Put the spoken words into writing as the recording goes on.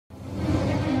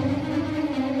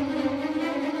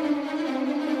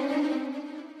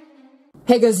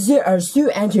Hey guys, here are Stu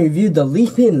and to review the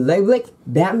Lepin Bootleg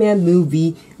Batman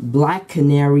movie, Black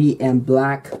Canary and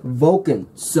Black Vulcan.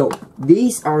 So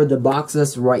these are the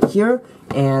boxes right here,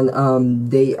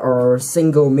 and they are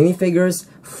single minifigures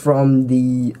from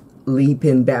the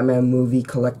Lepin Batman movie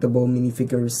collectible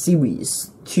minifigure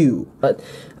series 2. But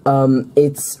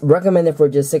it's recommended for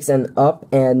just 6 and up,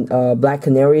 and Black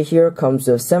Canary here comes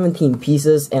with 17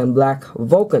 pieces, and Black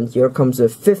Vulcan here comes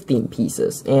with 15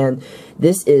 pieces. And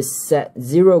this is set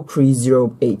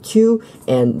 03082,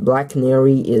 and Black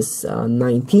Canary is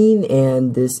 19,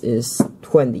 and this is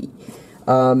 20.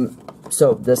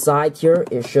 So the side here,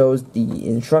 it shows the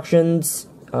instructions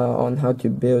on how to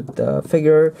build the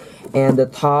figure, and the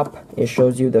top, it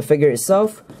shows you the figure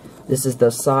itself. This is the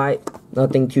side,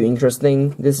 nothing too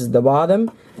interesting. This is the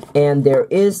bottom, and there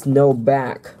is no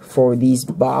back for these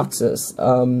boxes.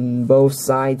 Both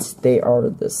sides, they are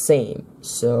the same.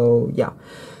 So yeah,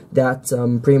 that's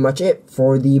pretty much it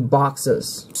for the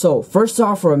boxes. So first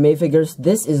off, for minifigures,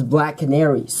 this is Black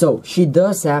Canary. So she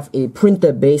does have a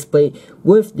printed base plate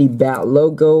with the Bat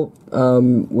logo,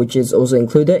 which is also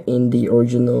included in the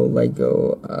original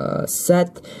Lego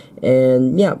set.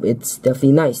 And yeah, it's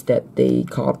definitely nice that they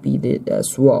copied it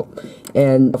as well.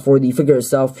 And for the figure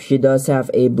itself, she does have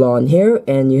a blonde hair,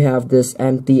 and you have this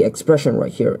empty expression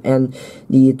right here. And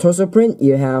the torso print,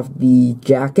 you have the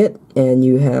jacket, and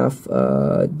you have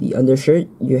the undershirt.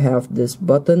 You have this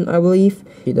button, I believe.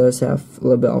 She does have a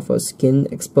little bit of a skin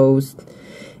exposed.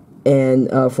 And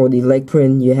for the leg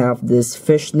print, you have this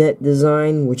fishnet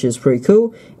design, which is pretty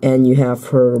cool. And you have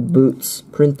her boots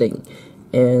printing.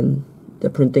 And the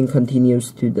printing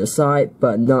continues to the side,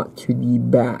 but not to the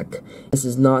back. This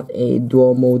is not a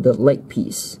dual molded leg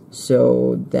piece,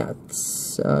 so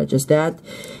that's just that.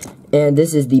 And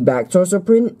this is the back torso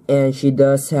print, and she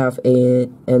does have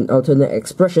an alternate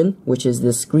expression, which is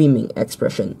the screaming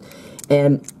expression.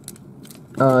 And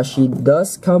she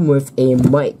does come with a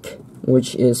mic,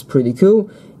 which is pretty cool.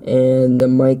 And the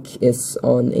mic is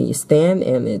on a stand,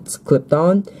 and it's clipped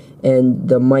on. And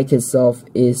the mic itself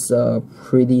is a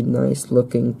pretty nice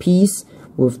looking piece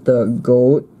with the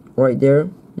gold right there.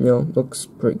 You know, looks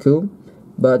pretty cool.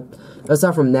 But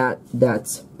aside from that,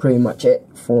 that's pretty much it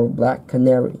for Black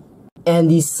Canary.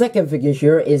 And the second figure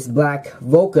here is Black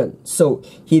Vulcan. So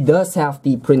he does have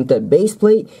the printed base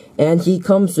plate, and he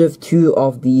comes with 2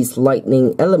 of these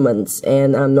lightning elements.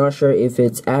 And I'm not sure if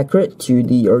it's accurate to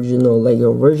the original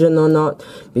Lego version or not,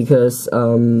 because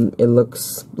it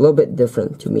looks a little bit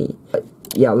different to me. But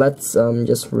yeah, let's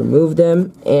just remove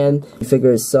them. And the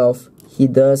figure itself, he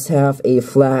does have a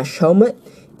Flash helmet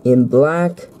in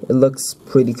black. It looks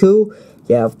pretty cool.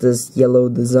 You have this yellow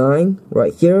design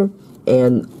right here.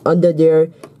 And under there,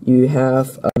 you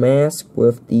have a mask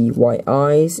with the white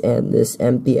eyes and this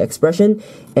empty expression,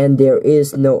 and there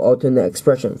is no alternate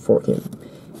expression for him.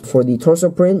 For the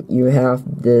torso print, you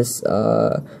have this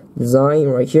design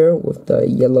right here with the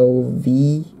yellow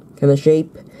V kind of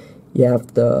shape. You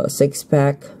have the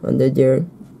 6-pack under there,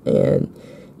 and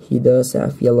he does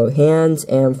have yellow hands.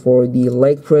 And for the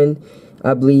leg print,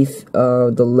 I believe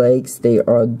the legs, they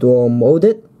are dual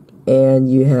molded.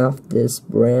 And you have this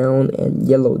brown and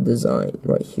yellow design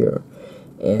right here,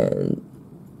 and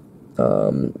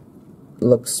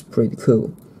looks pretty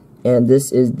cool. And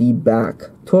this is the back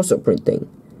torso printing.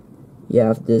 You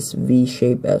have this V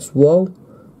shape as well.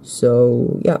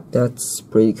 So yeah, that's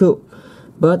pretty cool.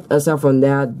 But aside from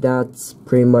that, that's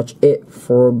pretty much it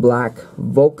for Black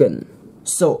Vulcan.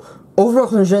 So overall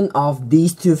conclusion of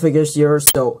these 2 figures here.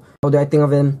 So what do I think of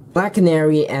them? Black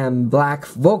Canary and Black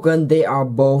Vulcan, they are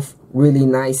both really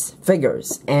nice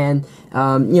figures. And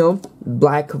you know,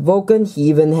 Black Vulcan, he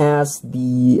even has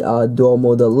the dual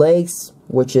molded legs,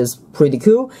 which is pretty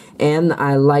cool. And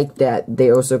I like that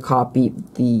they also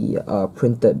copied the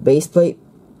printed base plate,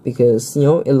 because you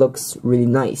know, it looks really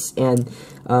nice. And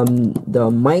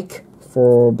the mic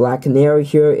for Black Canary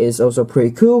here is also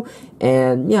pretty cool.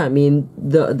 And yeah, I mean,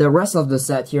 the rest of the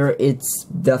set here, it's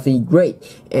definitely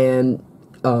great. And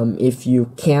if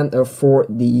you can't afford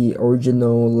the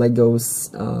original Lego's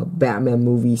Batman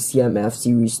movie CMF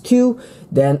Series 2,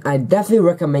 then I definitely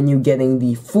recommend you getting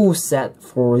the full set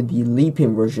for the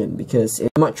Lepin version, because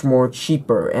it's much more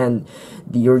cheaper, and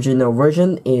the original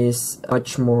version is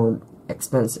much more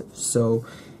expensive. So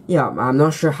yeah, I'm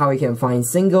not sure how you can find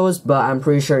singles, but I'm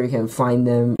pretty sure you can find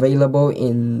them available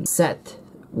in set,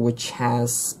 which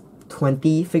has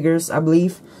 20 figures, I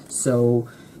believe. So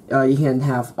you can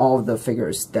have all of the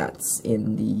figures that's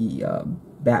in the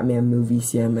Batman movie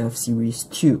CMF Series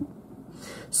 2.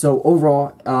 So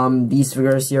overall, these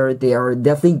figures here, they are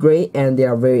definitely great and they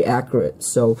are very accurate.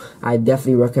 So I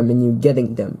definitely recommend you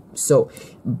getting them. So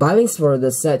buy links for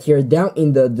the set here down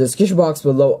in the description box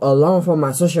below, along with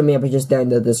my social media pages down in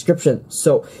the description.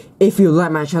 So if you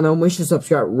like my channel, make sure to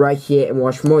subscribe right here and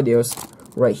watch more videos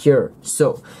right here.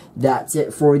 So that's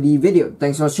it for the video.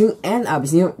 Thanks for watching, and I'll be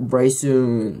seeing you very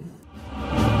soon.